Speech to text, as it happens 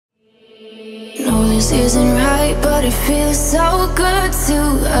just isn't right, but it feels so good to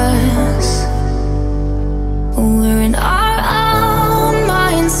us. We're in our own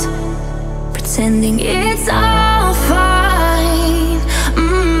minds, pretending it's all fine.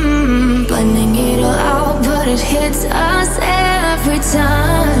 Blending it all out, but it hits us every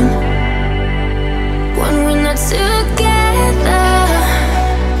time. When we're not together,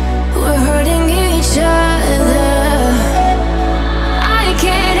 we're hurting each other. I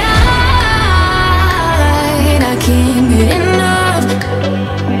can't hide, I can't get enough.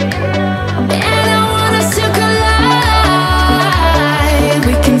 And I want us to collide.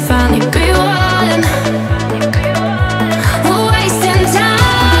 We can finally be one. We're wasting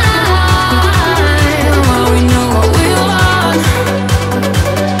time while we know what we want.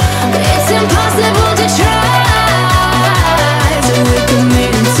 It's impossible to try, so we can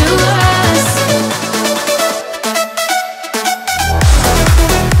meet into us.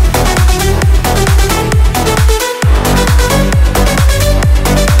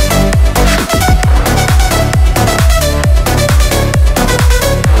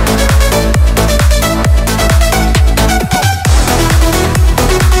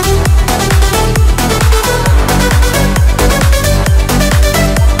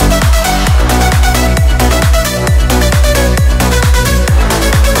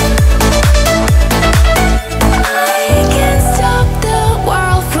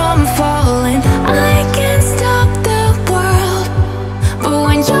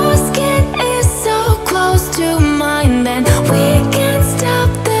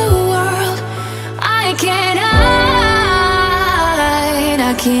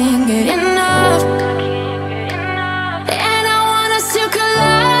 I can't get enough, and I want us to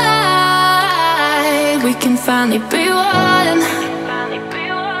collide. We can finally be one.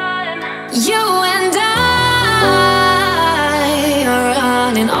 You and I are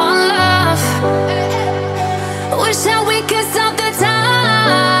running on love. Wish that we could stop the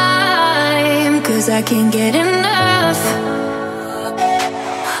time, 'cause I can't get enough.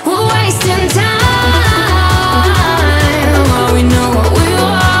 We're wasting time.